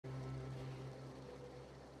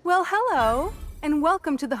Well, hello, and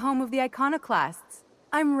welcome to the home of the Iconoclasts.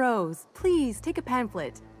 I'm Rose. Please, take a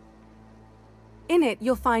pamphlet. In it,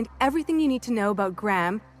 you'll find everything you need to know about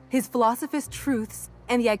Graham, his Philosophist truths,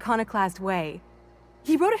 and the Iconoclast way.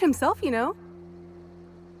 He wrote it himself, you know.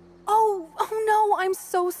 Oh no, I'm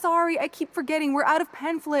so sorry. I keep forgetting we're out of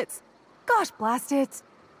pamphlets. Gosh, blast it.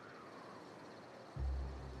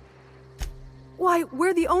 Why,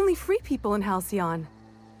 we're the only free people in Halcyon.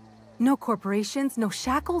 No corporations, no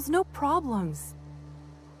shackles, no problems.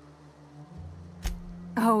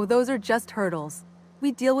 Oh, those are just hurdles.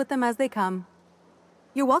 We deal with them as they come.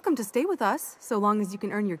 You're welcome to stay with us, so long as you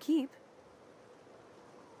can earn your keep.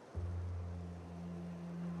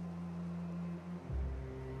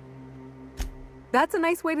 That's a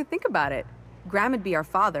nice way to think about it. Graham would be our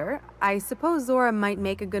father. I suppose Zora might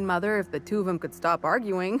make a good mother if the two of them could stop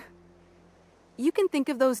arguing. You can think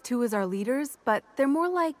of those two as our leaders, but they're more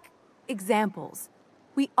like examples.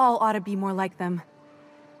 We all ought to be more like them.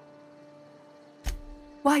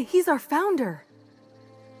 Why, he's our founder.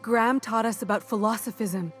 Graham taught us about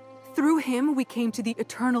philosophism. Through him, we came to the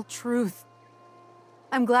eternal truth.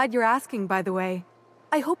 I'm glad you're asking, by the way.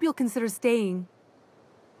 I hope you'll consider staying.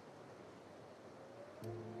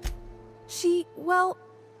 She's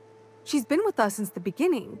been with us since the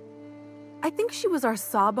beginning. I think she was our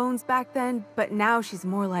sawbones back then, but now she's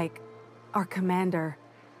more like our commander.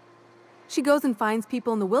 She goes and finds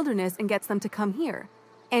people in the wilderness and gets them to come here.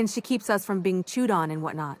 And she keeps us from being chewed on and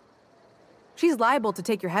whatnot. She's liable to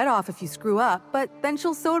take your head off if you screw up, but then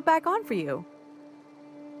she'll sew it back on for you.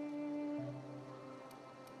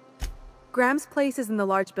 Graham's place is in the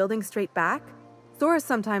large building straight back. Zora's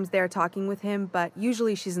sometimes there talking with him, but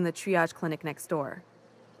usually she's in the triage clinic next door.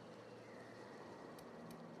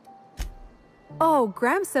 Oh,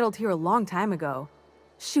 Graham settled here a long time ago.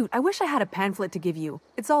 Shoot, I wish I had a pamphlet to give you.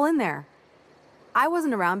 It's all in there. I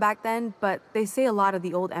wasn't around back then, but they say a lot of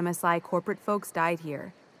the old MSI corporate folks died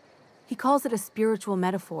here. He calls it a spiritual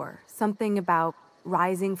metaphor, something about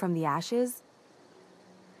rising from the ashes.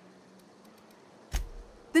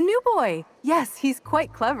 The new boy! Yes, he's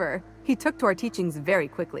quite clever. He took to our teachings very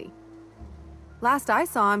quickly. Last I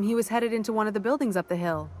saw him, he was headed into one of the buildings up the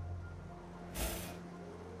hill.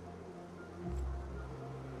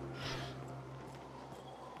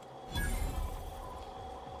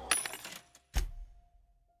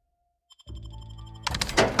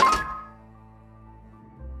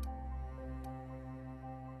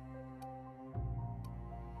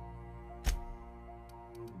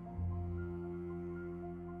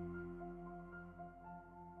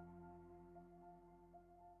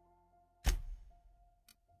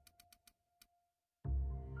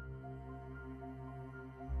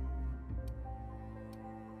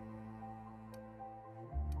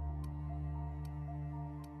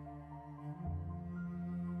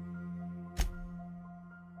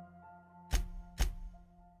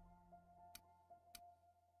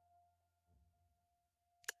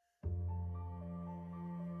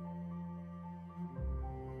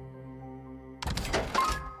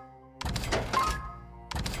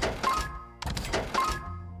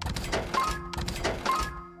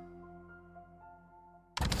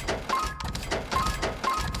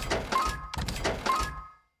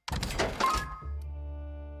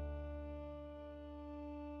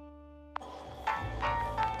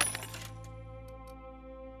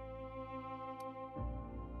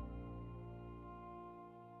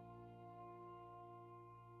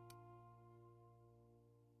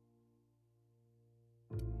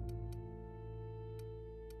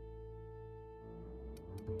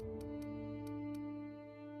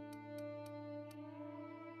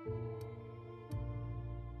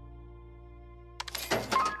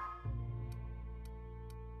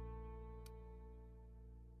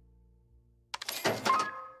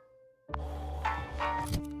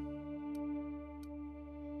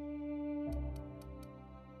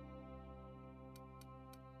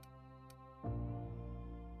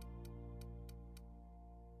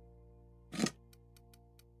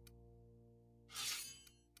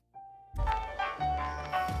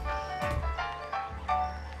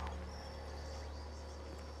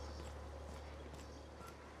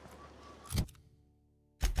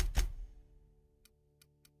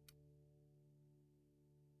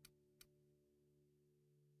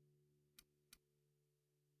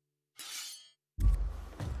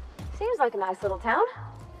 Seems like a nice little town.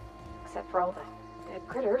 Except for all the dead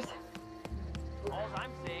critters. All I'm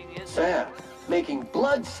saying is... Sam, making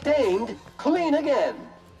blood-stained clean again.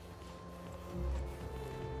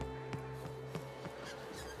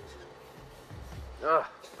 Ugh,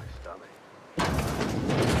 my stomach.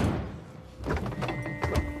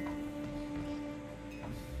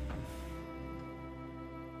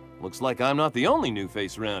 Looks like I'm not the only new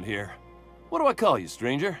face around here. What do I call you,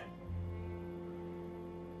 stranger?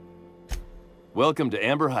 Welcome to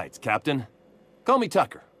Amber Heights, Captain. Call me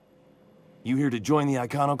Tucker. You here to join the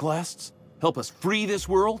Iconoclasts? Help us free this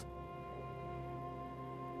world?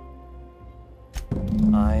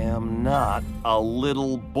 I am not a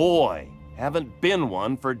little boy. Haven't been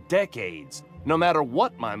one for decades, no matter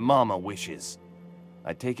what my mama wishes.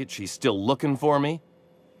 I take it she's still looking for me?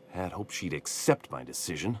 Had hoped she'd accept my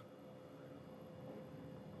decision.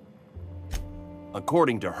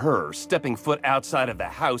 According to her, stepping foot outside of the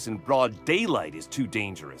house in broad daylight is too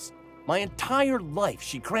dangerous. My entire life,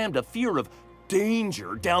 she crammed a fear of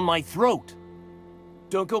danger down my throat.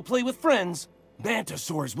 Don't go play with friends.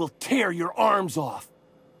 Mantisaurs will tear your arms off.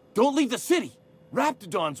 Don't leave the city.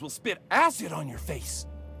 Raptidons will spit acid on your face.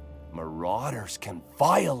 Marauders can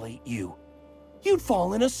violate you. You'd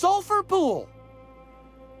fall in a sulfur pool.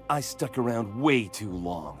 I stuck around way too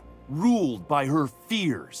long, ruled by her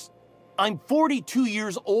fears. I'm 42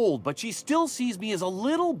 years old, but she still sees me as a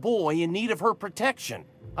little boy in need of her protection.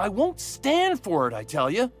 I won't stand for it, I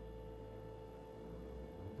tell you.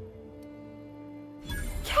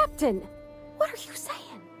 Captain, what are you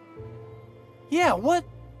saying? Yeah, what?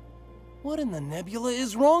 What in the nebula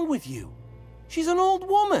is wrong with you? She's an old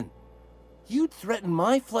woman. You'd threaten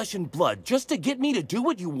my flesh and blood just to get me to do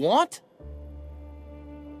what you want?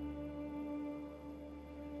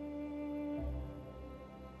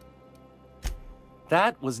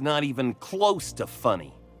 That was not even close to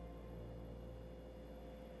funny.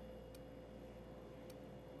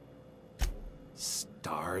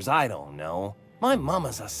 Stars, I don't know. My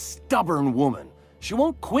mama's a stubborn woman. She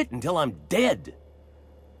won't quit until I'm dead.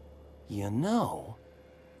 You know,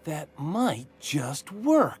 that might just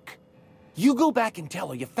work. You go back and tell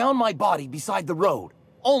her you found my body beside the road,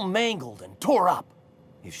 all mangled and tore up.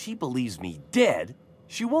 If she believes me dead,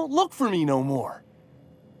 she won't look for me no more.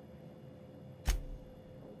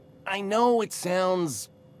 I know it sounds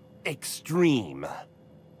extreme,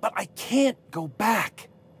 but I can't go back.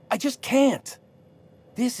 I just can't.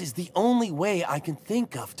 This is the only way I can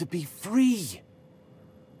think of to be free.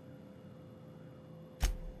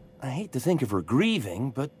 I hate to think of her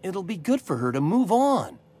grieving, but it'll be good for her to move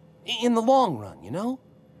on. In the long run, you know?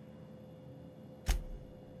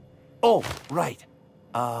 Oh, right.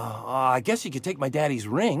 I guess you could take my daddy's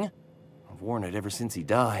ring. I've worn it ever since he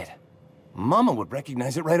died. Mama would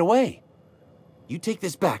recognize it right away. You take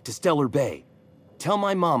this back to Stellar Bay. Tell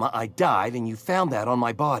my mama I died and you found that on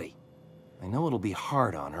my body. I know it'll be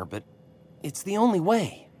hard on her, but it's the only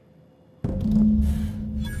way.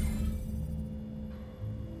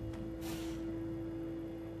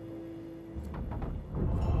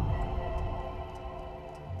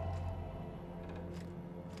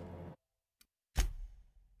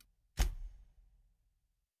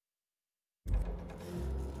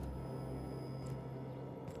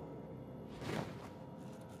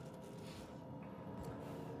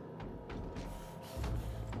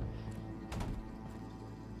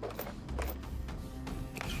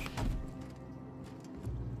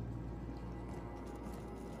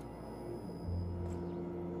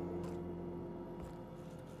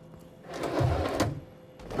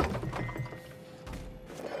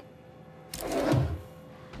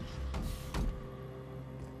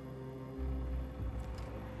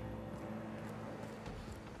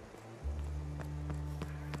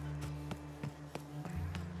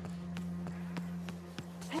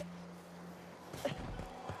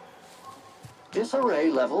 Disarray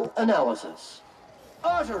level analysis.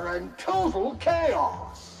 Utter and total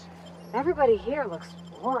chaos. Everybody here looks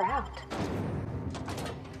wore out.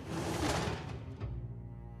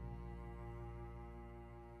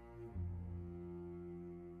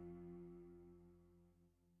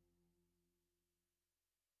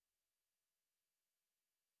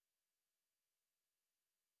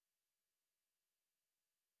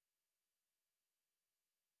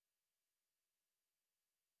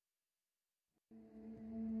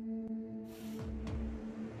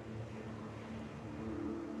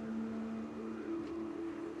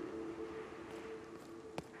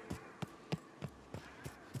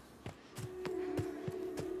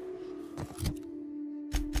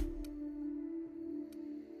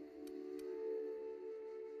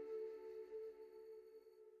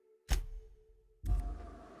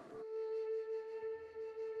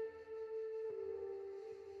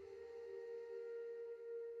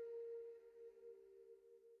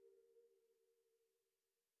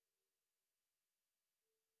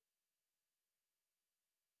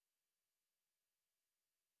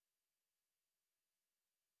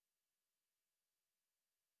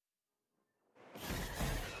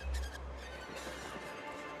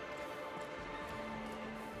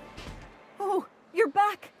 You're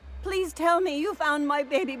back! Please tell me you found my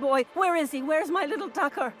baby boy. Where is he? Where's my little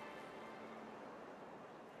Tucker?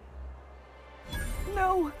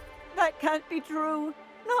 No, that can't be true.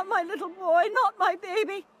 Not my little boy, not my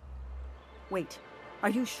baby. Wait,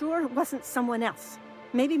 are you sure it wasn't someone else?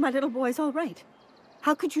 Maybe my little boy's all right.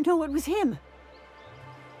 How could you know it was him?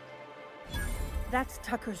 That's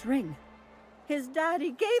Tucker's ring. His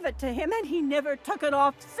daddy gave it to him and he never took it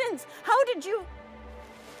off since. How did you...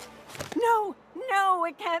 No, no,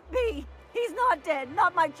 it can't be. He's not dead,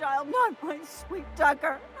 not my child, not my sweet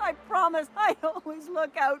Tucker. I promise I always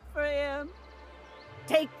look out for him.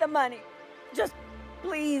 Take the money. Just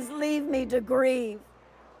please leave me to grieve.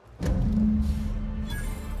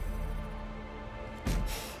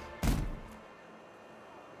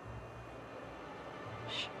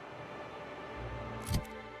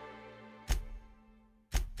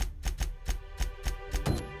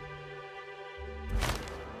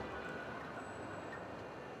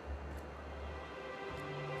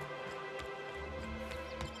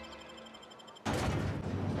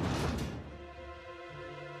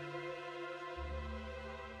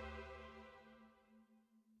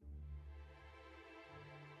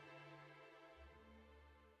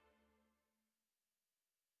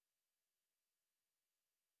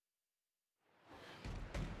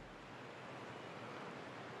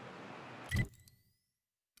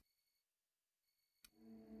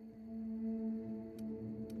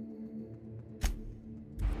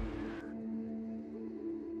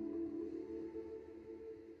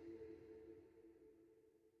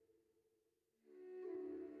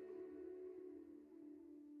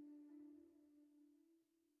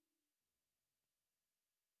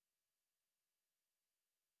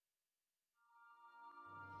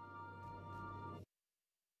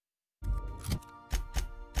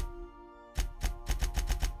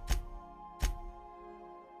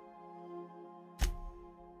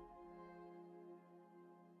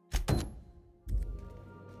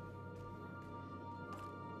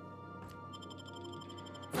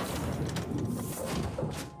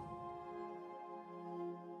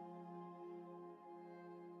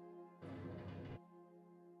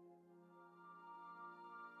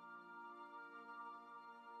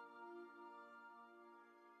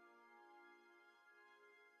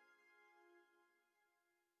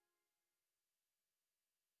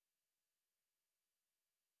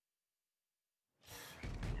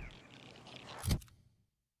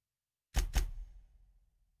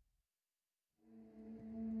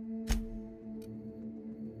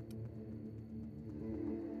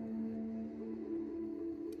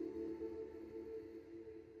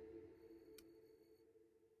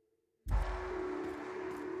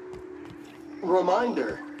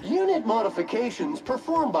 Reminder, unit modifications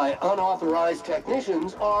performed by unauthorized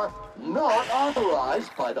technicians are not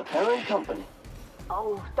authorized by the parent company.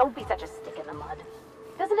 Oh, don't be such a stick in the mud.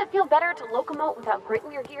 Doesn't it feel better to locomote without grit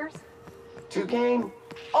in your gears? To gain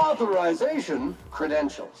authorization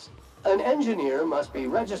credentials, an engineer must be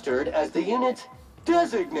registered as the unit's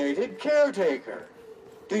designated caretaker.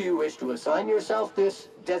 Do you wish to assign yourself this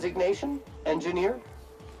designation, engineer?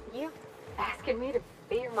 You asking me to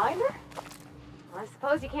be your minder? Well, I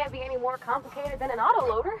suppose you can't be any more complicated than an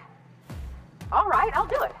autoloader. All right, I'll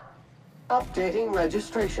do it. Updating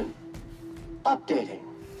registration. Updating.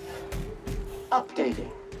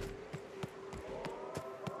 Updating.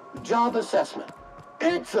 Job assessment.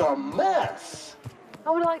 It's a mess! I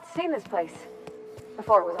would have liked to see this place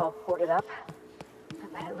before it was all boarded up.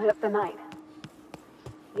 I bet it lit up the night.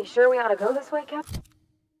 You sure we ought to go this way, Captain?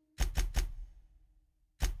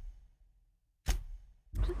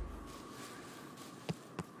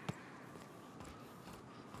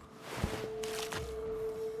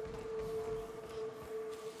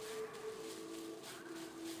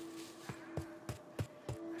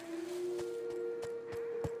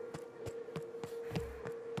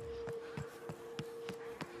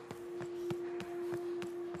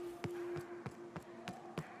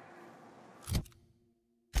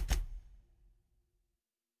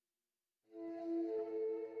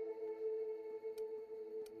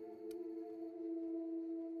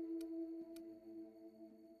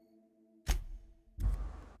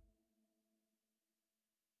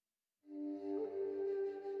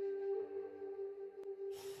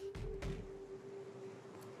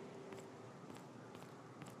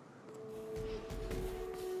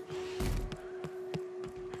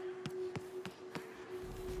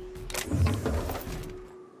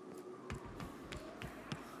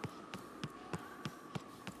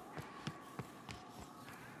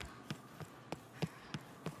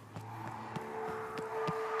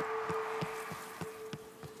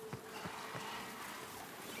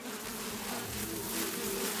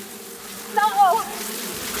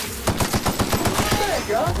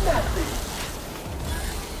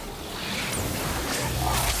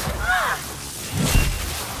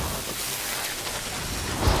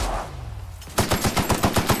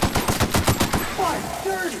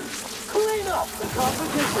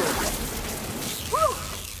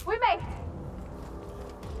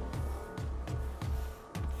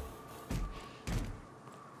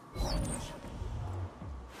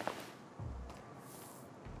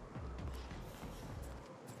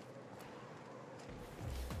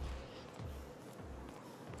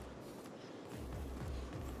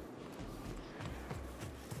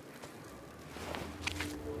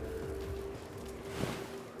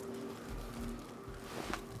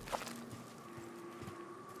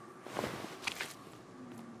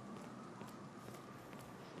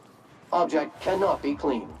 Object cannot be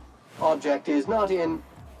cleaned. Object is not in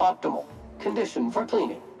optimal condition for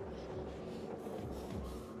cleaning.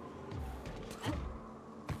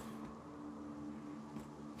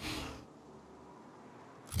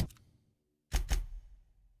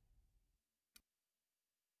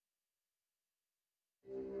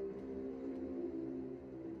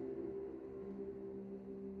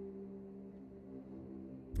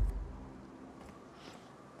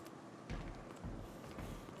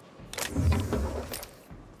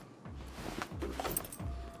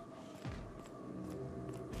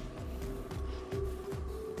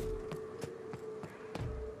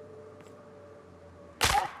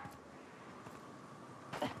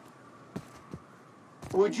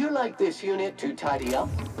 Would you like this unit to tidy up?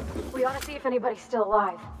 We ought to see if anybody's still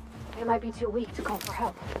alive. They might be too weak to call for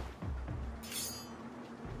help.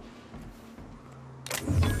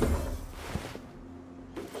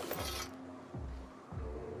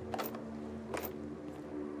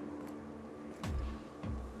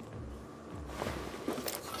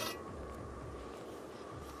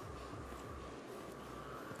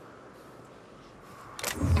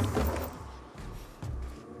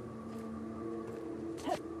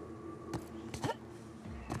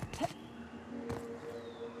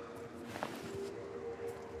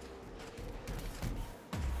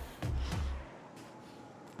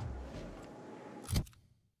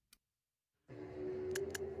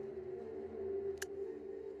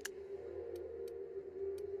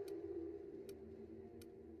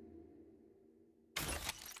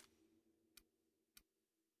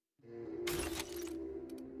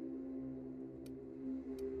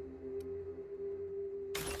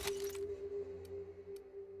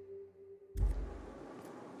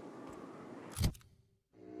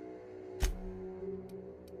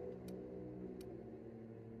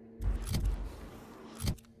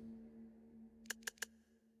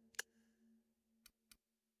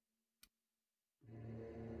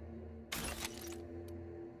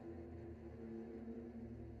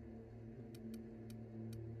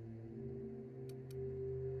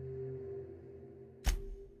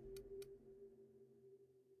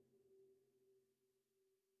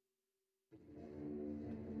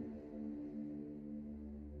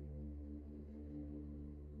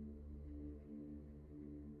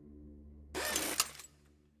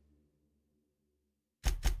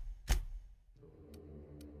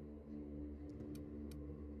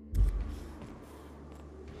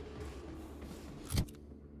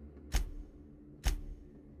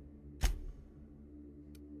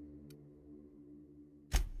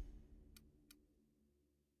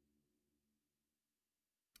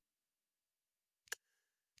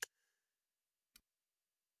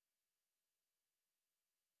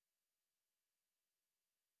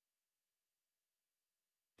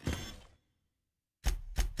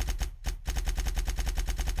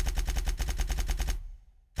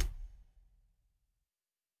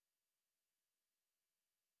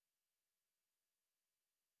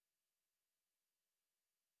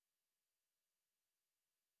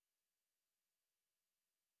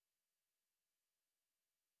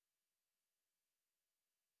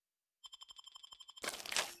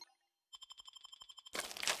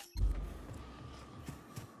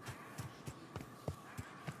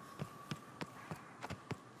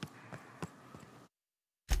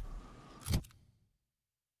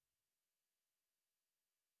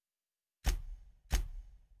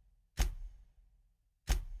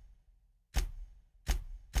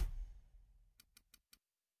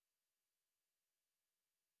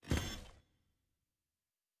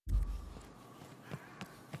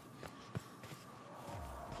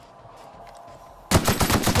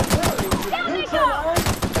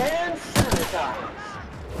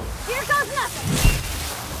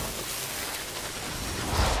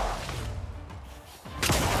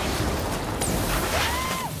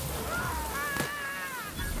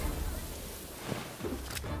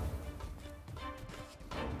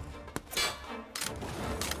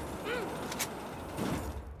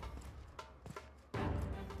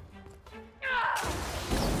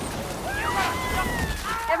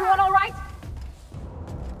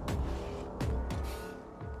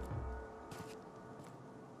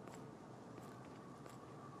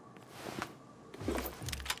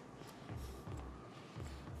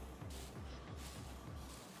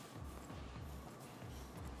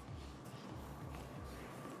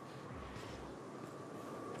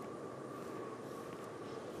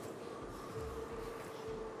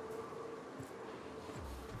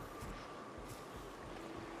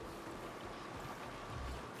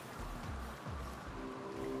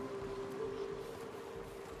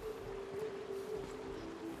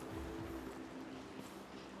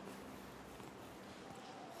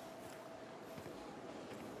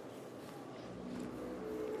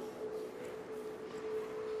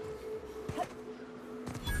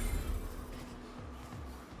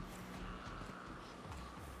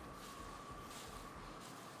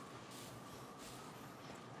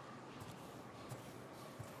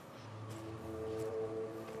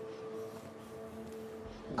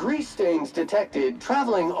 Tree stains detected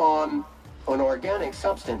traveling on an organic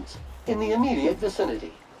substance in the immediate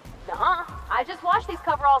vicinity. Nuh-uh. I just washed these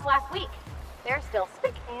coveralls last week. They're still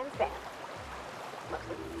spick and span.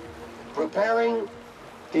 Mostly. Preparing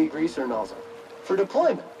degreaser nozzle for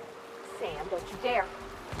deployment. Sam, don't you dare.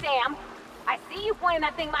 Sam, I see you pointing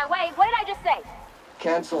that thing my way. What did I just say?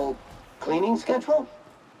 Cancel cleaning schedule?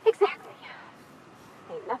 Exactly.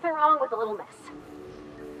 Ain't nothing wrong with a little mess.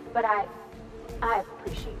 But I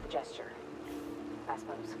appreciate the gesture, I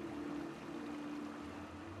suppose.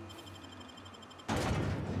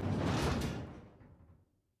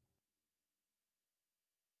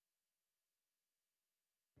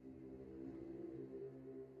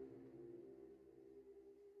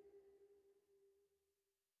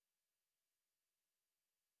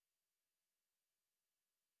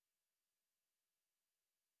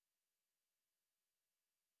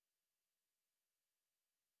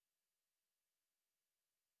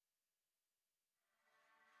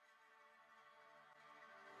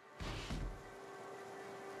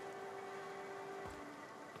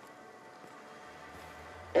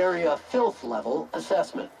 Area filth level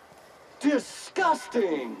assessment.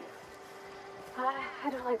 Disgusting! I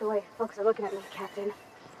don't like the way folks are looking at me, Captain.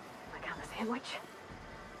 Like on the sandwich.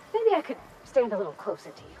 Maybe I could stand a little closer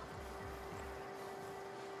to you.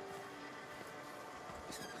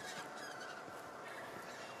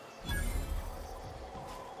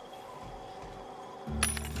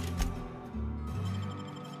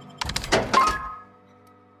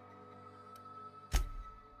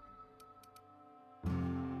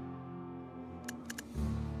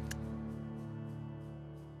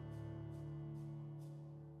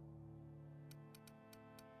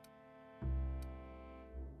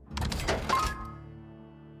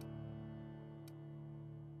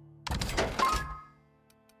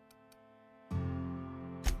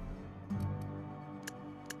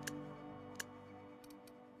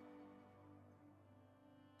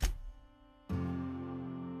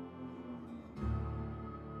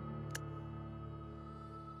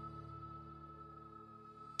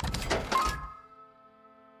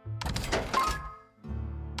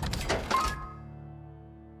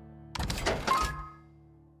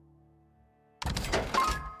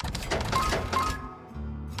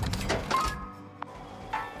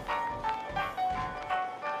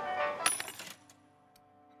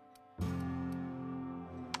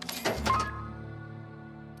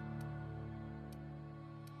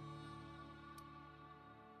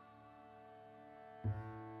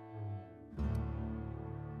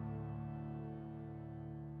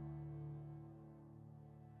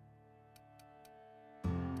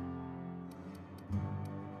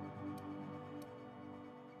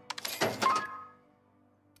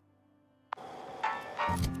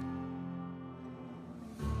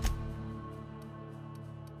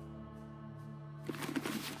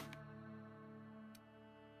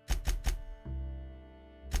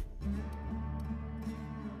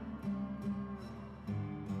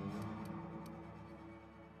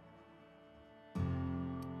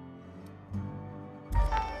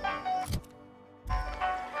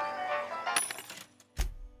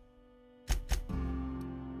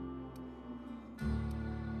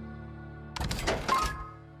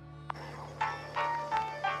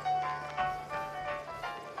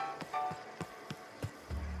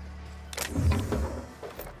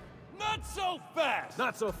 So fast!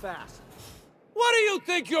 Not so fast. What do you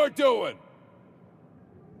think you're doing?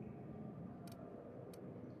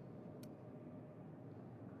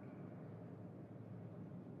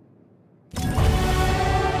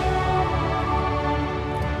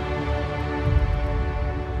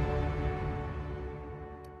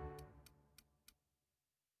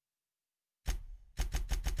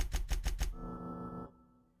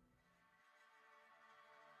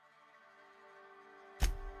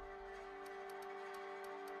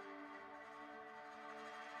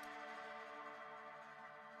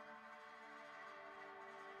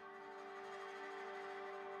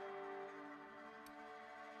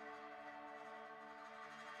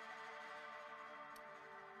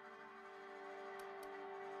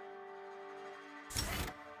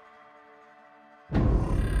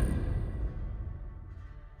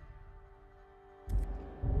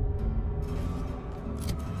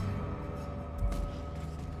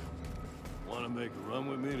 Want to make a run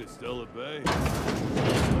with me to Stella Bay? Told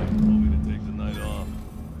me to take the night off.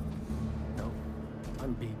 No,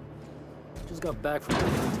 I'm beat. Just got back from the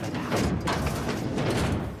house.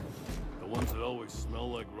 The ones that always smell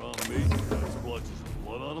like raw meat and got splotches of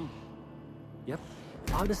blood on them? Yep.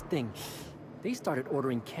 Oddest thing. They started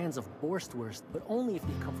ordering cans of Borstwurst, but only if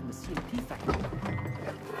they come from the C&P factory.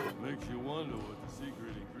 Makes you wonder what the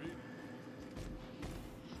secret ingredient.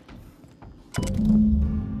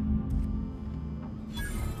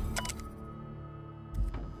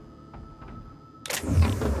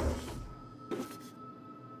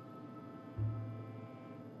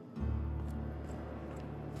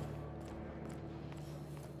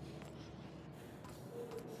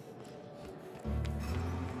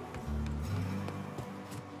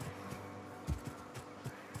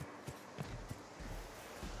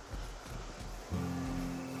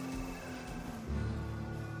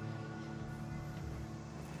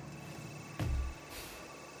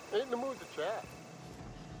 Ain't in the mood to chat.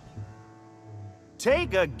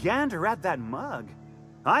 Take a gander at that mug.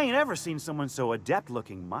 I ain't ever seen someone so adept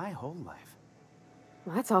looking my whole life.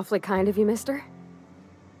 Well, that's awfully kind of you, mister.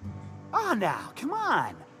 Oh, now, come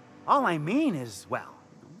on. All I mean is, well,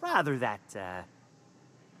 rather that,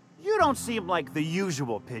 you don't seem like the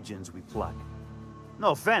usual pigeons we pluck.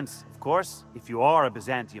 No offense, of course, if you are a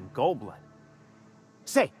Byzantium Goldblood.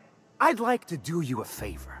 Say, I'd like to do you a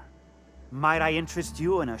favor. Might I interest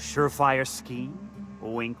you in a surefire scheme?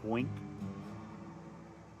 Wink, wink.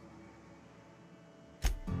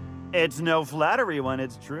 It's no flattery when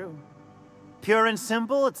it's true. Pure and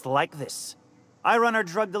simple, it's like this. I run our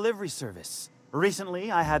drug delivery service.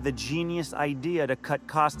 Recently, I had the genius idea to cut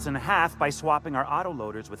costs in half by swapping our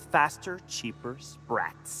autoloaders with faster, cheaper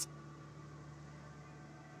sprats.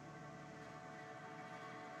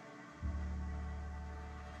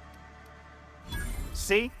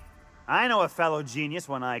 See? I know a fellow genius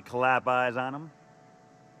when I clap eyes on him.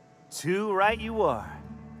 Too right you are.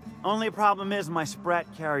 Only problem is my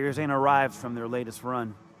sprat carriers ain't arrived from their latest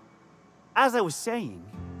run. As I was saying,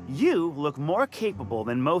 you look more capable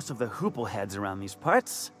than most of the hoople heads around these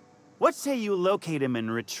parts. What say you locate him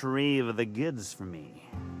and retrieve the goods for me?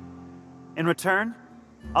 In return,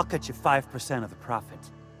 I'll cut you 5% of the profit.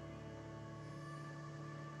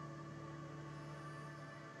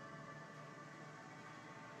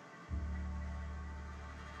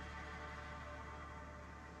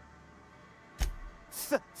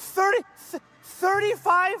 Th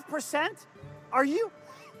 35%? Are you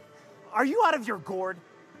out of your gourd?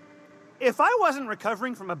 If I wasn't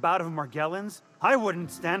recovering from a bout of Morgellons, I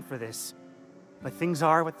wouldn't stand for this. But things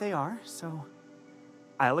are what they are, so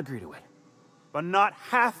I'll agree to it. But not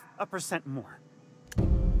 0.5% more.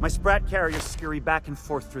 My sprat carriers scurry back and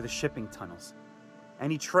forth through the shipping tunnels.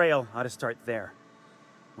 Any trail ought to start there.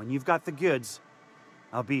 When you've got the goods,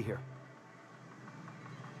 I'll be here.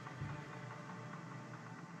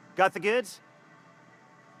 Got the goods?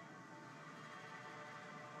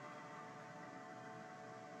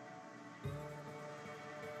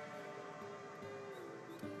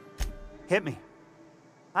 Hit me.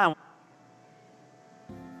 Ow!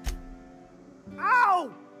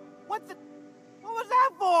 What was that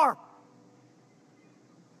for?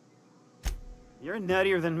 You're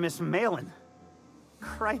nuttier than Miss Malin.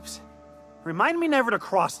 Cripes. Remind me never to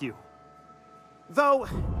cross you. Though,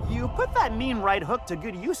 you put that mean right hook to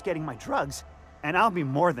good use getting my drugs, and I'll be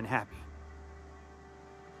more than happy.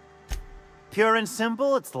 Pure and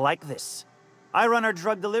simple, it's like this. I run our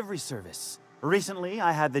drug delivery service. Recently,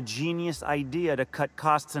 I had the genius idea to cut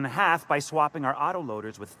costs in half by swapping our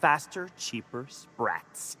autoloaders with faster, cheaper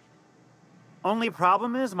sprats. Only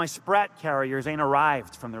problem is my sprat carriers ain't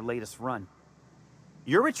arrived from their latest run.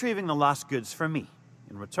 You're retrieving the lost goods for me.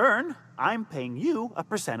 In return, I'm paying you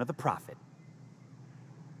 1% of the profit.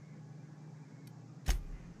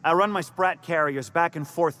 I run my sprat carriers back and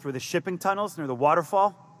forth through the shipping tunnels near the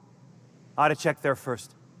waterfall. Ought to check there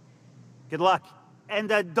first. Good luck. And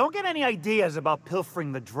don't get any ideas about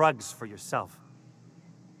pilfering the drugs for yourself.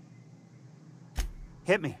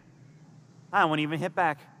 Hit me. I won't even hit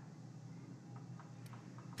back.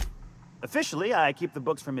 Officially, I keep the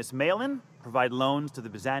books for Miss Malin, provide loans to the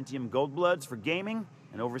Byzantium Goldbloods for gaming,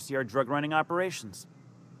 and oversee our drug-running operations.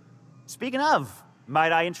 Speaking of,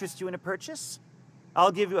 might I interest you in a purchase?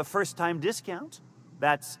 I'll give you a first-time discount.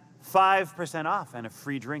 That's 5% off and a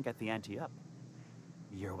free drink at the ante up.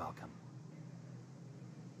 You're welcome.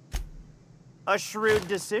 A shrewd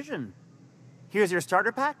decision. Here's your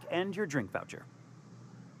starter pack and your drink voucher.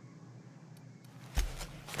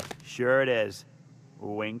 Sure it is.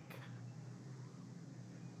 Wink.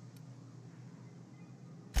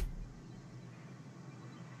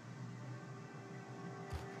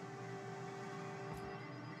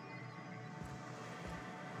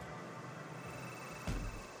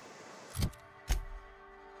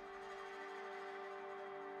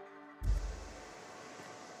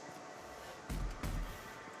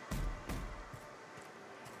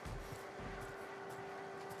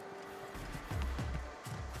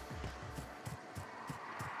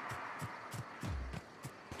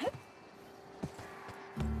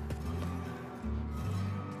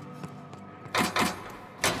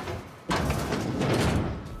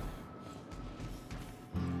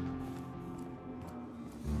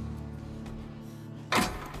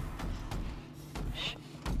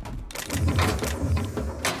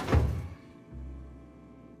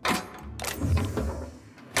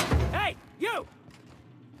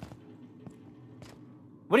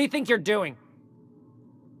 What do you think you're doing?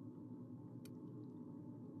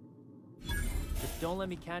 Just don't let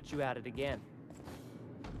me catch you at it again.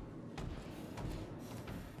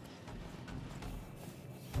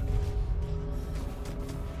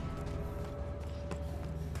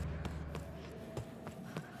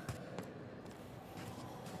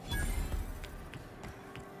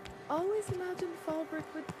 Always imagined Fallbrook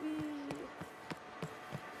would be...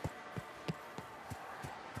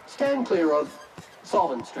 Stand clear of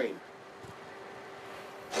Solvent Stream.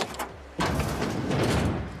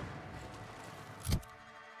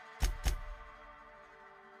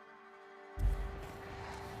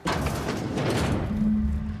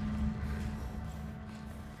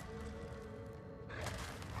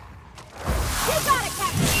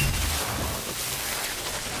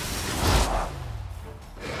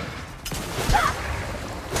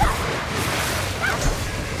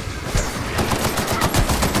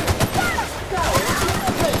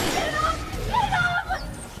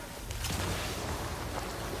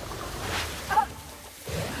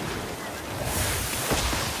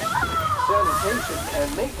 Sanitation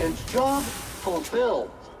and maintenance job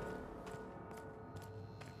fulfilled.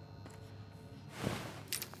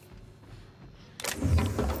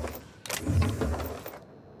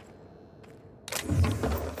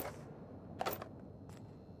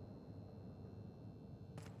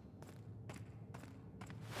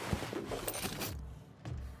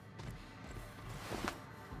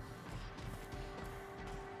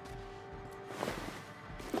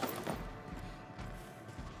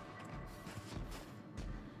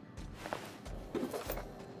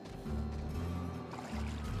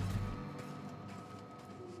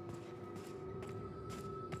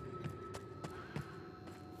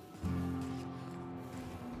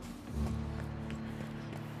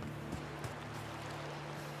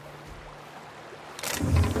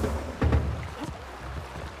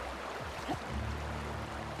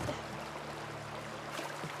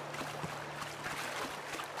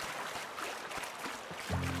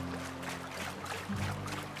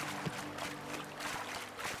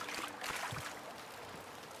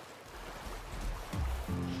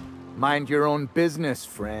 Mind your own business,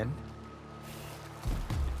 friend.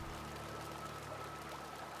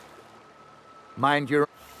 Mind your...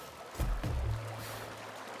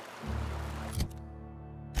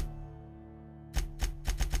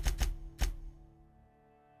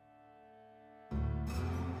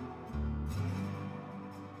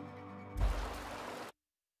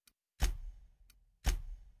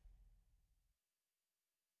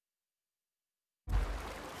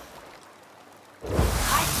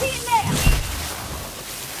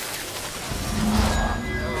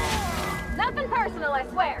 Nothing personal, I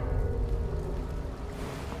swear.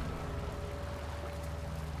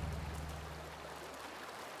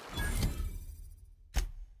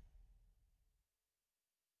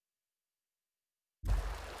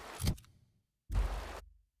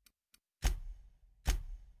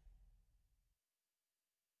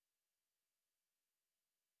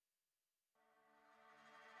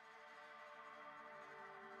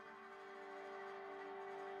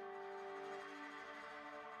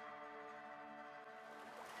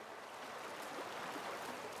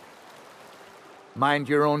 Mind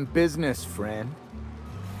your own business, friend.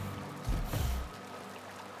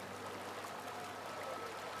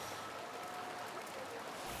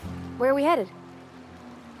 Where are we headed?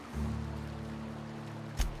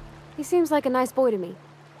 He seems like a nice boy to me.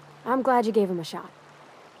 I'm glad you gave him a shot.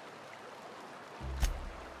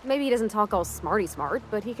 Maybe he doesn't talk all smarty smart,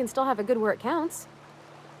 but he can still have it good where it counts.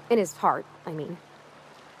 In his heart, I mean.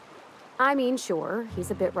 Sure,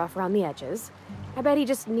 he's a bit rough around the edges. I bet he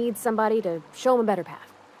just needs somebody to show him a better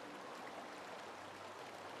path.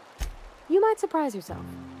 You might surprise yourself.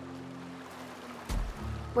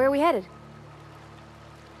 Where are we headed?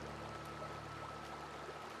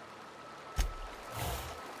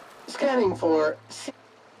 Scanning for...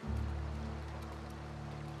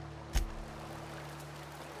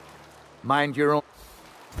 Mind your own...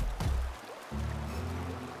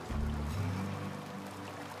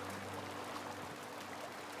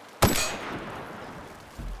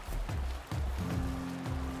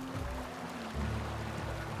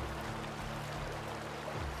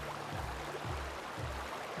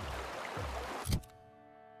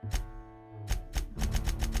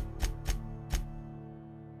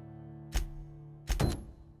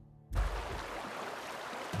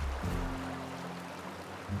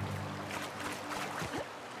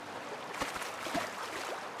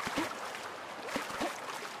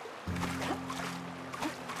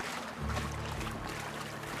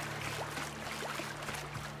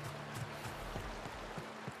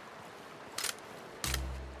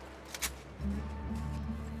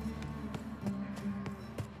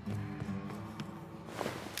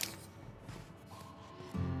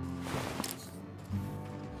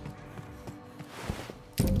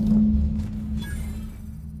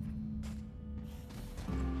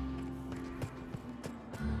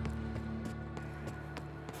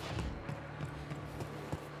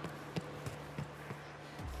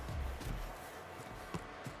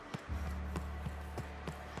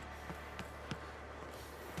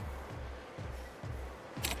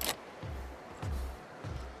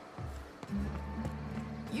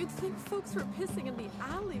 You'd think folks were pissing in the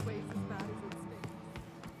alleyways as bad as it stinks.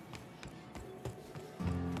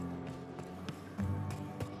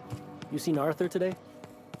 You seen Arthur today?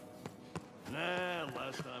 Nah,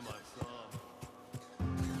 last time I saw him.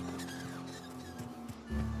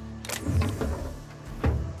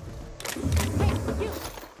 Hey, you!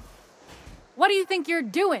 What do you think you're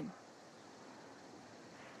doing?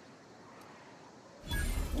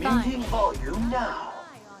 Meeting volume now.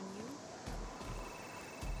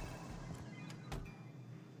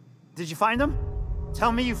 Did you find them?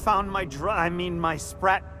 Tell me you found my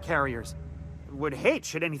Sprat carriers. Would hate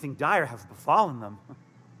should anything dire have befallen them.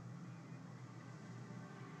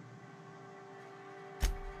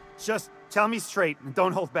 Just tell me straight and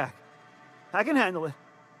don't hold back. I can handle it.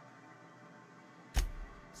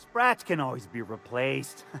 Sprats can always be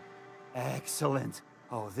replaced. Excellent.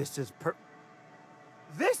 Oh, this is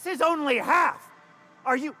This is only half!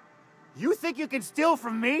 You think you can steal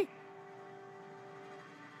from me?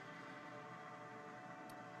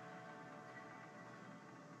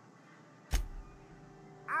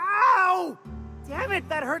 Ow! Damn it,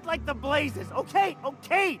 that hurt like the blazes. Okay,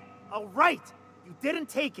 all right. You didn't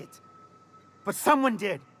take it. But someone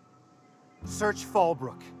did. Search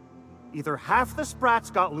Fallbrook. Either half the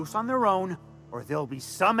Sprats got loose on their own, or there'll be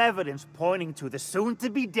some evidence pointing to the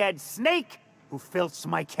soon-to-be-dead Snake who filched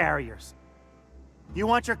my carriers. You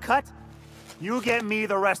want your cut? You get me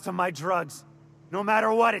the rest of my drugs, no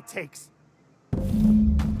matter what it takes.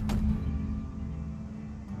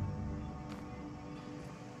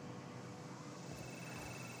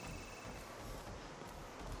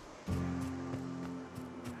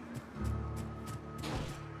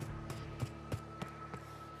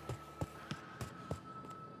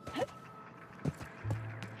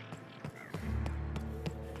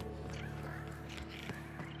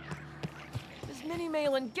 Minnie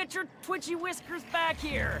Malin, get your twitchy whiskers back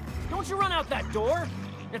here! Don't you run out that door!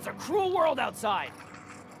 It's a cruel world outside!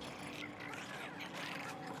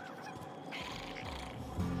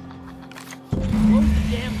 Close the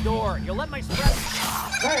damn door! You'll let my Sprat...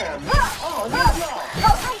 Damn! Oh, no!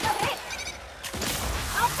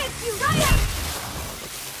 I'll fix you! Ryan!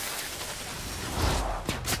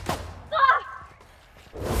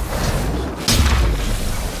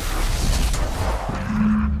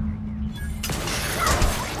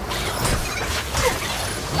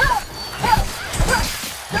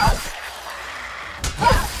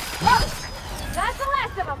 That's the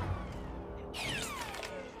last of them!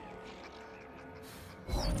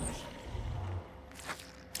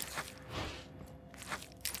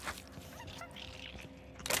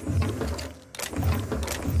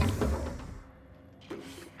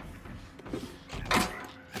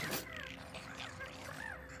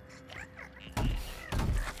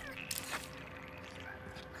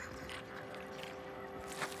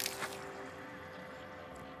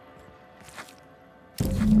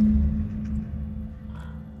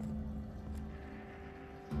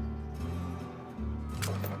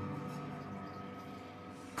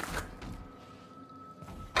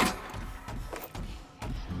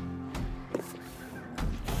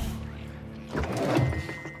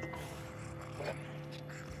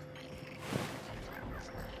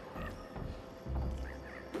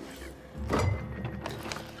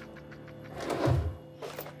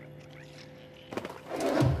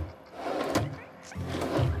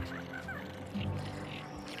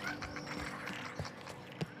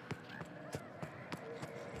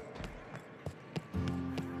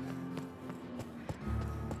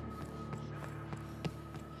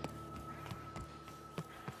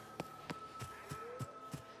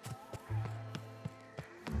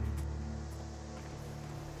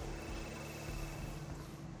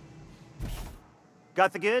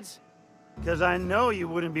 Got the goods? Because I know you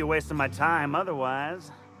wouldn't be wasting my time otherwise.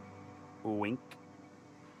 Wink.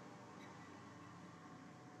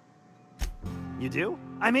 You do?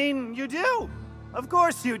 I mean, you do! Of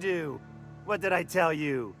course you do! What did I tell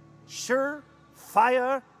you?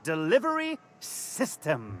 Sure-fire delivery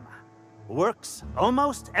system. Works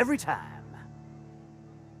almost every time.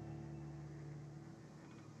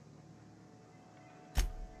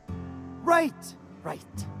 Right.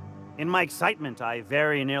 In my excitement, I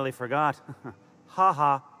very nearly forgot.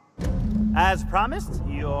 Haha. As promised,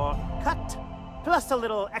 your cut, plus a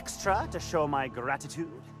little extra to show my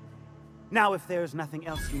gratitude. Now, if there's nothing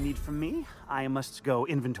else you need from me, I must go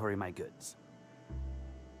inventory my goods.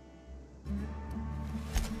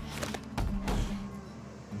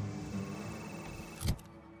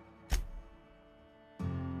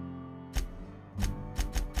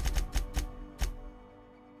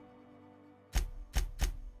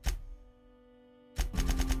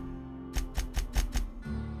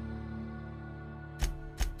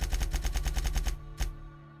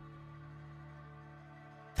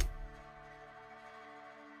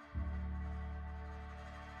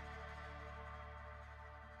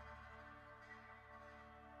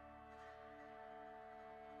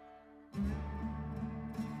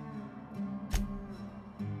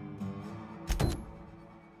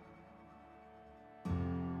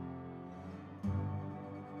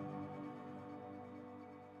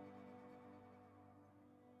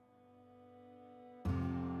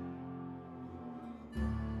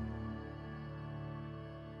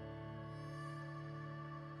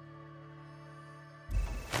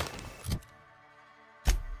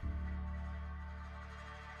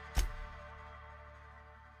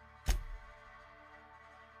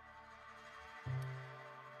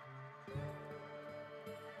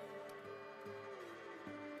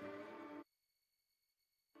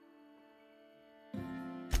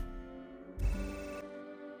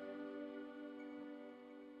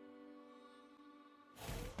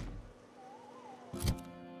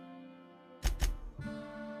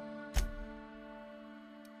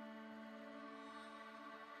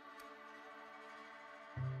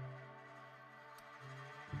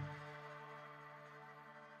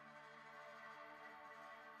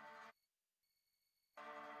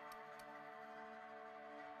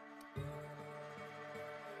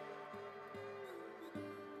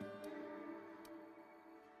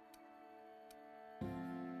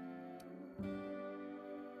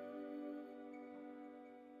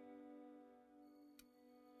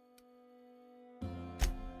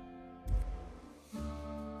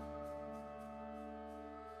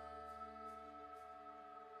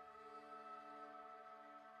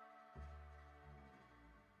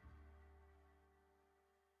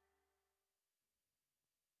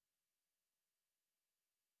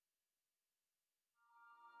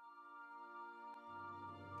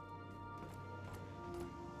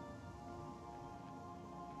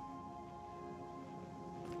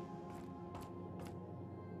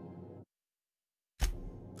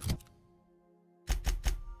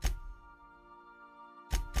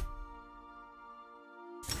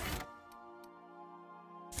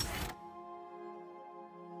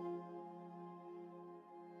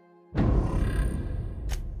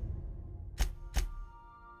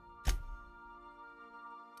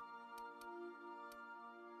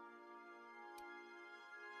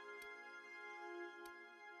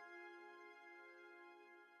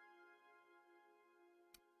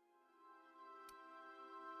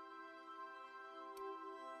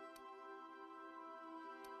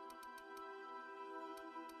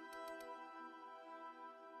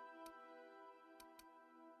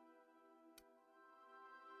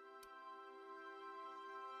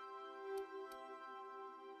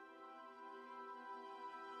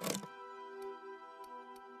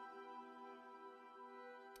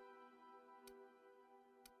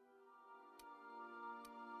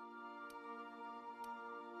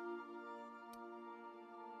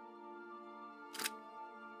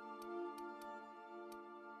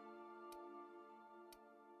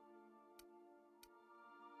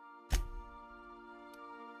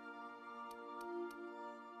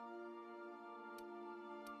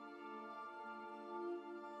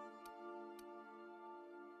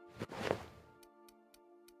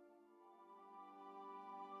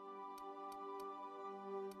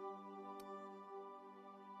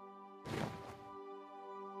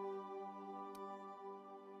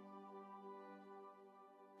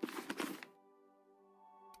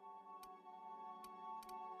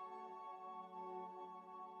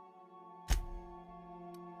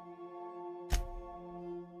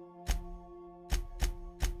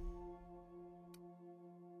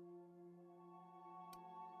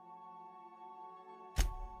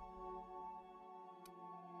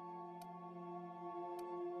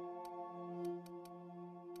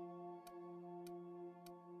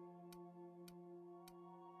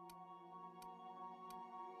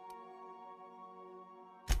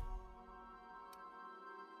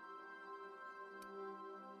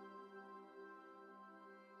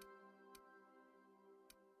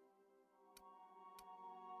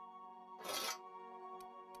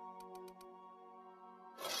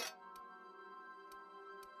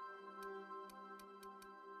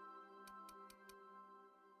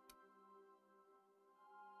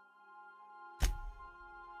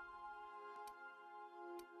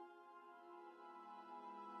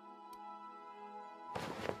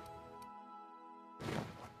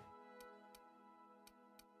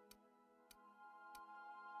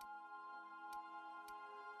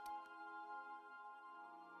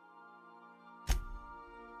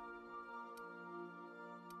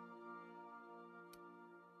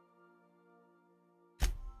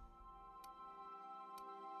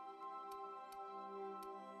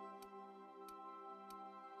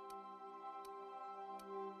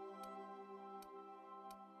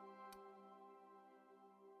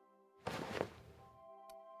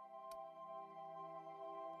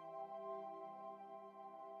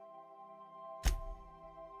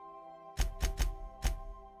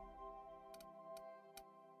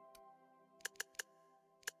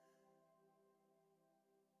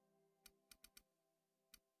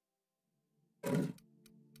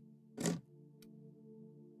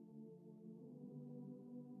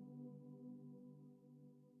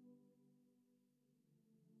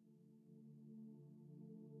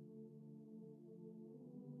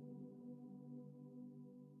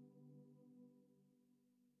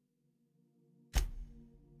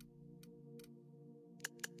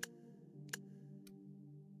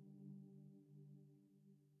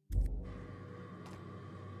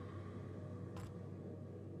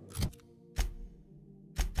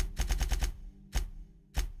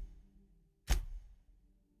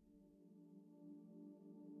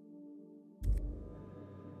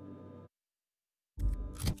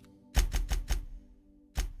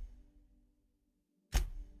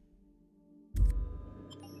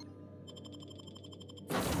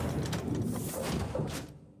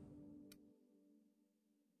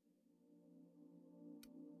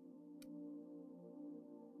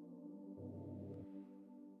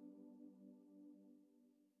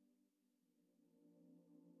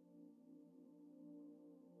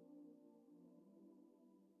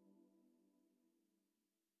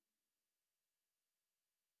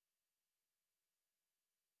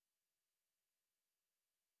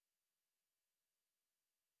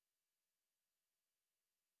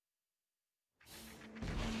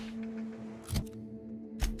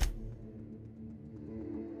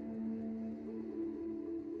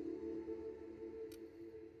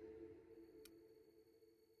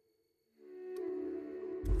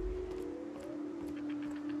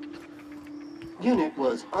 Unit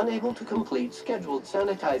was unable to complete scheduled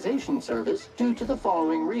sanitization service due to the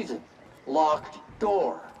following reason. Locked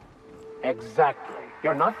door. Exactly.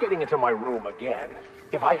 You're not getting into my room again.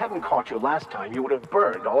 If I hadn't caught you last time, you would have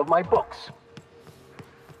burned all of my books.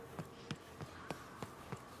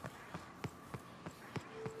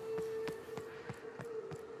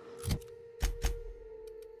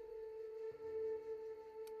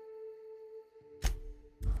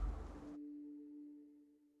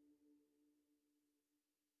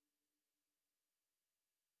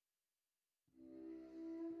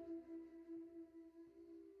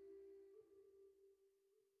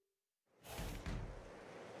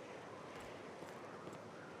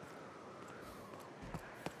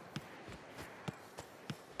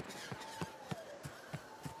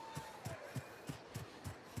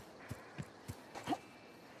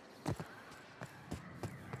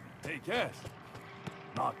 Hey, Cass.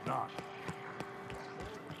 Knock, knock.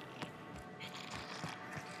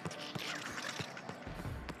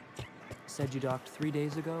 Said you docked 3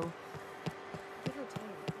 days ago? Give or take.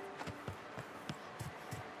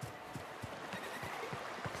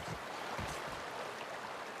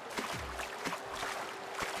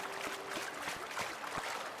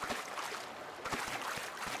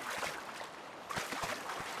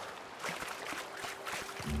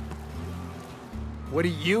 What do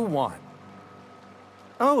you want?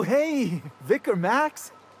 Oh, hey, Vicar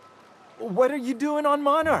Max. What are you doing on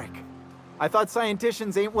Monarch? I thought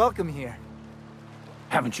scienticians ain't welcome here.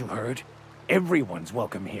 Haven't you heard? Everyone's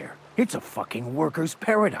welcome here. It's a fucking worker's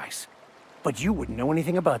paradise. But you wouldn't know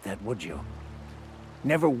anything about that, would you?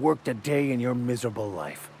 Never worked a day in your miserable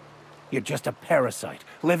life. You're just a parasite,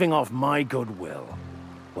 living off my goodwill.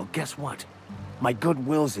 Well, guess what? My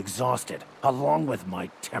goodwill's exhausted, along with my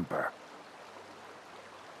temper.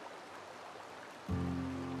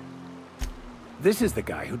 This is the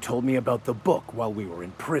guy who told me about the book while we were in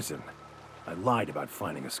prison. I lied about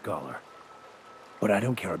finding a scholar. But I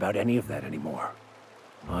don't care about any of that anymore.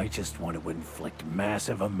 I just want to inflict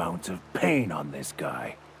massive amounts of pain on this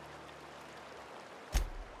guy.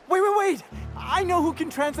 Wait! I know who can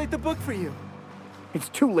translate the book for you. It's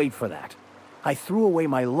too late for that. I threw away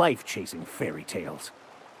my life chasing fairy tales.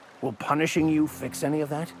 Will punishing you fix any of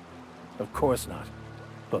that? Of course not.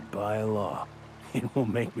 But by law, it will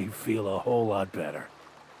make me feel a whole lot better.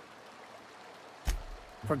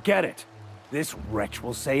 Forget it. This wretch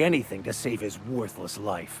will say anything to save his worthless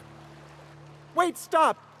life. Wait,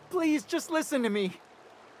 stop! Please, just listen to me.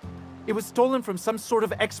 It was stolen from some sort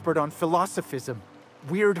of expert on philosophism.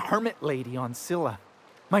 Weird hermit lady on Scylla.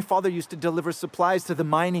 My father used to deliver supplies to the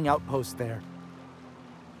mining outpost there.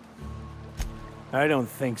 I don't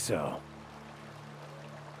think so.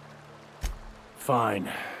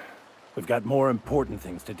 Fine. We've got more important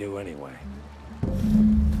things to do anyway.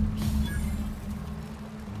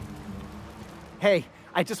 Hey,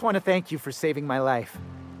 I just want to thank you for saving my life.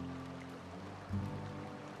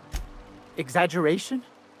 Exaggeration?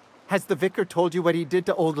 Has the vicar told you what he did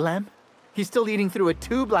to old Lem? He's still eating through a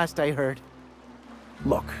tube last I heard.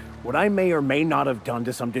 Look, what I may or may not have done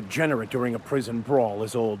to some degenerate during a prison brawl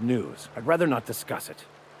is old news. I'd rather not discuss it.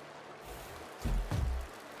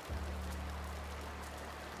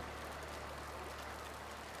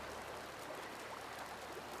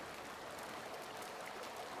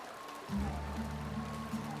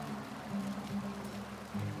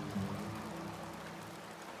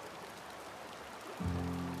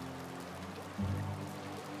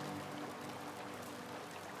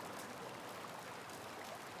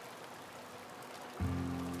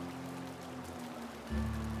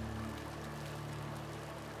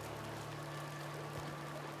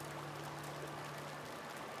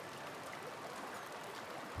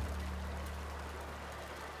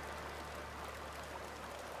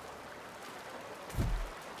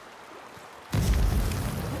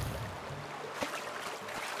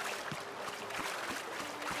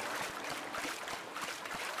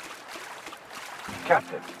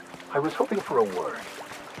 Captain, I was hoping for a word.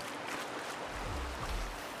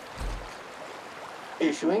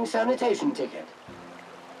 Issuing sanitation ticket.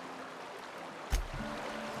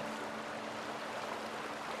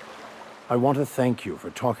 I want to thank you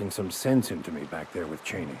for talking some sense into me back there with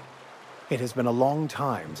Cheney. It has been a long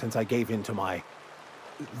time since I gave in to my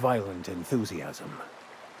violent enthusiasm.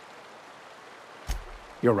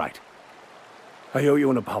 You're right. I owe you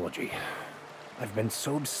an apology. I've been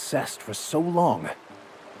so obsessed for so long,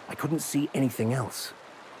 I couldn't see anything else.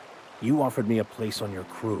 You offered me a place on your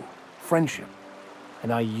crew, friendship,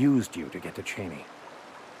 and I used you to get to Cheney.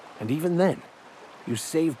 And even then, you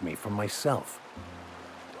saved me from myself.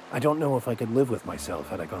 I don't know if I could live with myself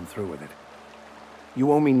had I gone through with it.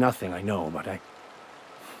 You owe me nothing, I know, but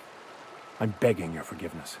I'm begging your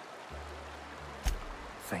forgiveness.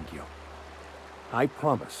 Thank you. I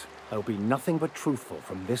promise I'll be nothing but truthful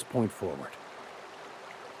from this point forward.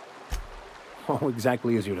 Oh,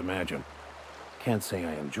 exactly as you'd imagine. Can't say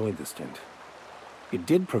I enjoyed the stint. It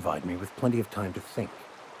did provide me with plenty of time to think.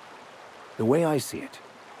 The way I see it,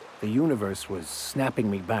 the universe was snapping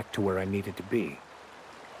me back to where I needed to be.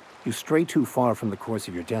 You stray too far from the course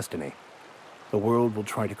of your destiny, the world will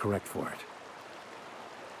try to correct for it.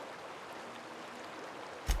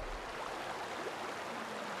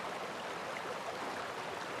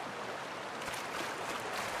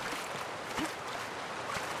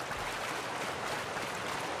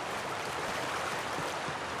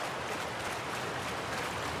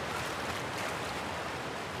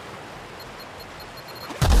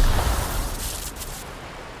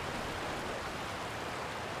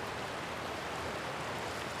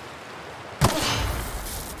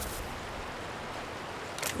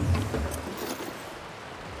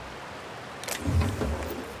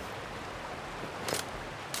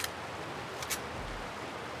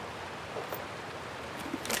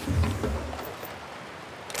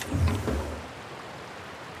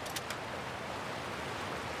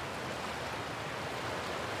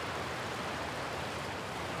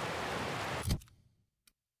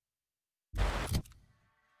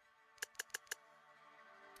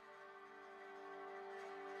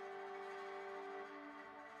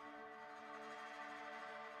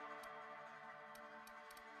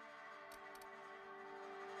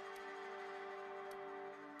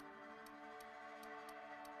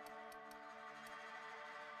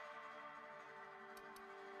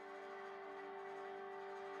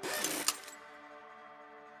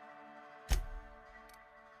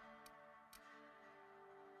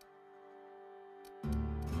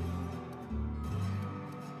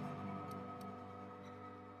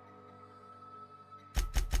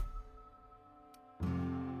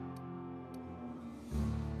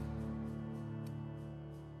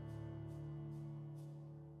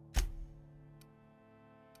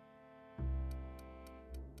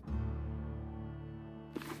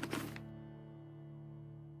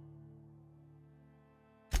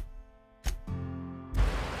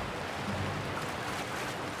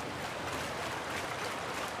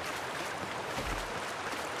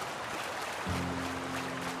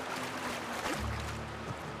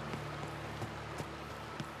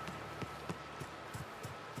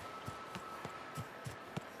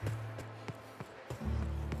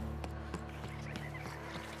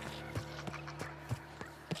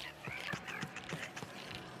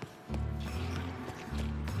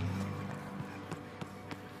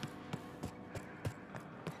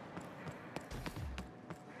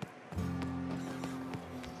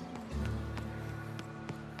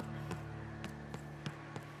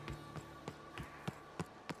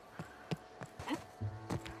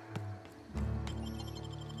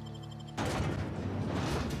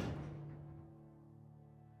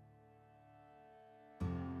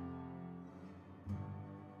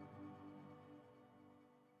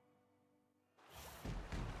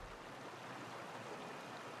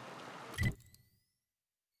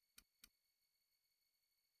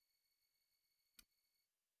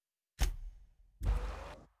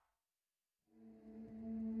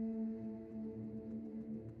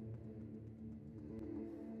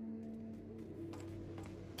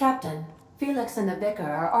 Captain, Felix and the Vicar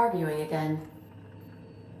are arguing again.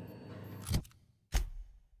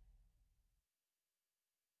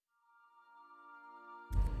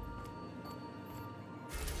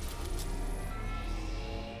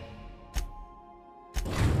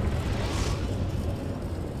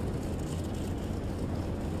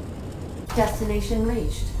 Destination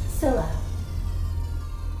reached. Scylla.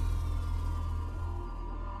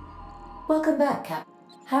 Welcome back, Captain.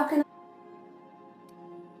 How can I...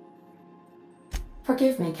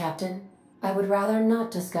 Forgive me, Captain. I would rather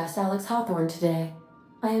not discuss Alex Hawthorne today.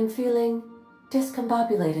 I am feeling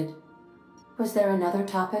discombobulated. Was there another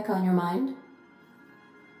topic on your mind?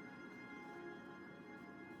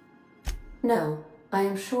 No, I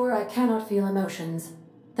am sure I cannot feel emotions.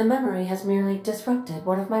 The memory has merely disrupted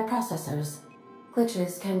one of my processors.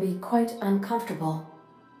 Glitches can be quite uncomfortable.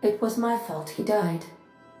 It was my fault he died.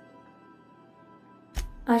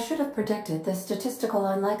 I should have predicted the statistical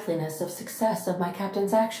unlikeliness of success of my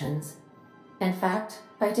captain's actions. In fact,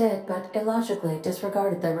 I did, but illogically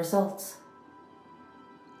disregarded the results.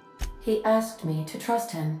 He asked me to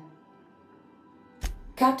trust him.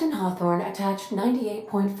 Captain Hawthorne attached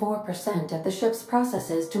 98.4% of the ship's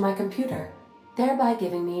processes to my computer, thereby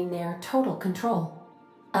giving me near total control.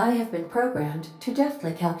 I have been programmed to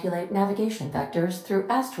deftly calculate navigation vectors through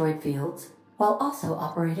asteroid fields, while also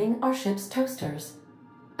operating our ship's toasters.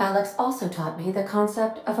 Alex also taught me the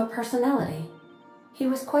concept of a personality. He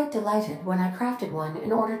was quite delighted when I crafted one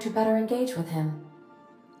in order to better engage with him.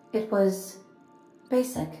 It was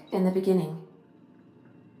basic in the beginning.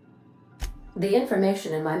 The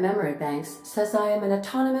information in my memory banks says I am an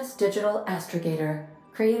autonomous digital astrogator,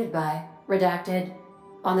 created by, redacted,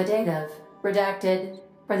 on the date of, redacted,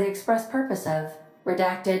 for the express purpose of,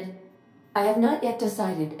 redacted. I have not yet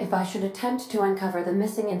decided if I should attempt to uncover the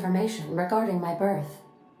missing information regarding my birth.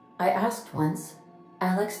 I asked once.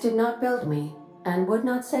 Alex did not build me, and would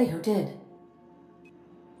not say who did.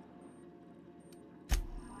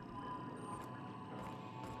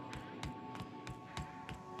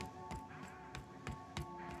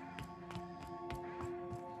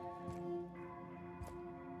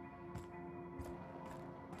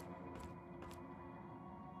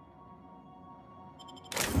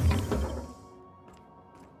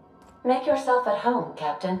 Make yourself at home,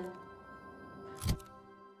 Captain.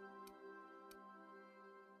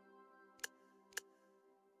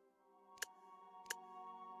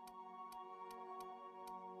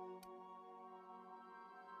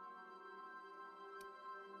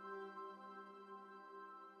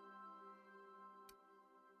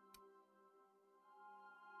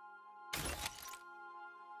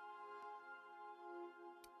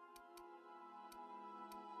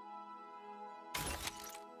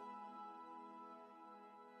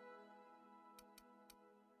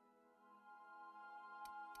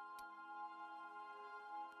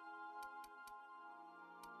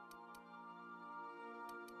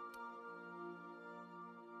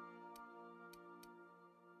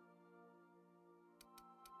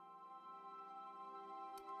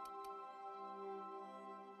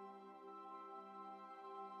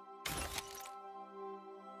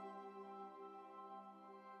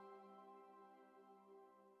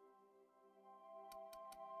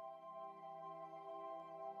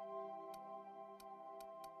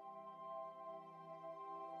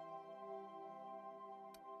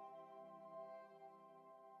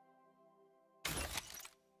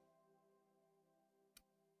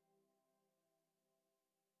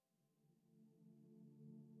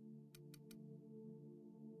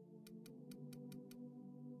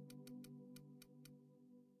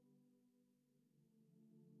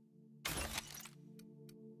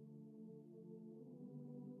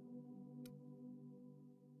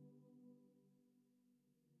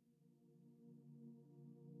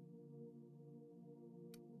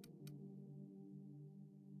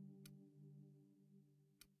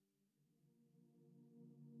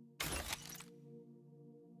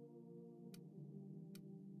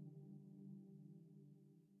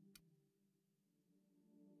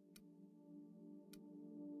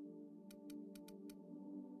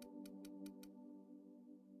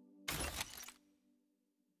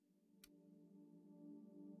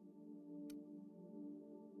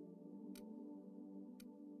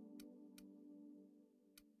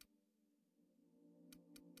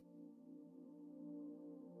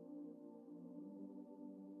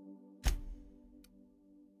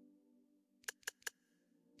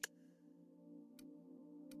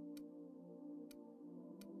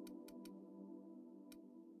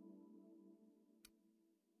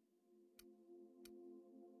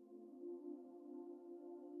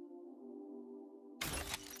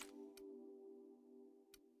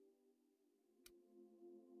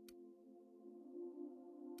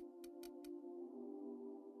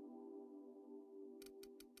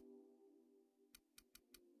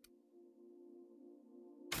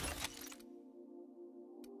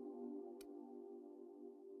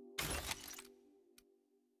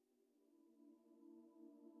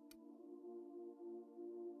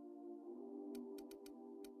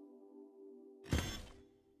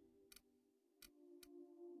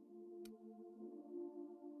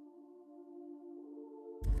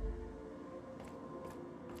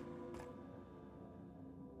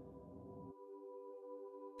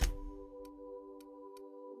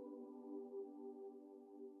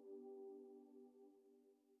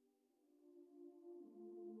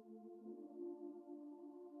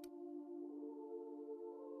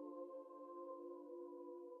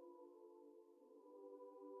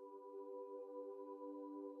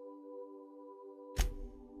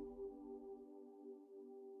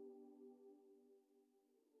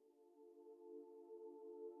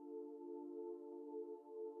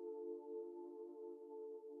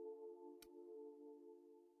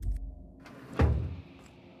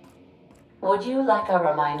 Would you like a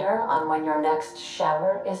reminder on when your next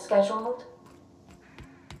shower is scheduled?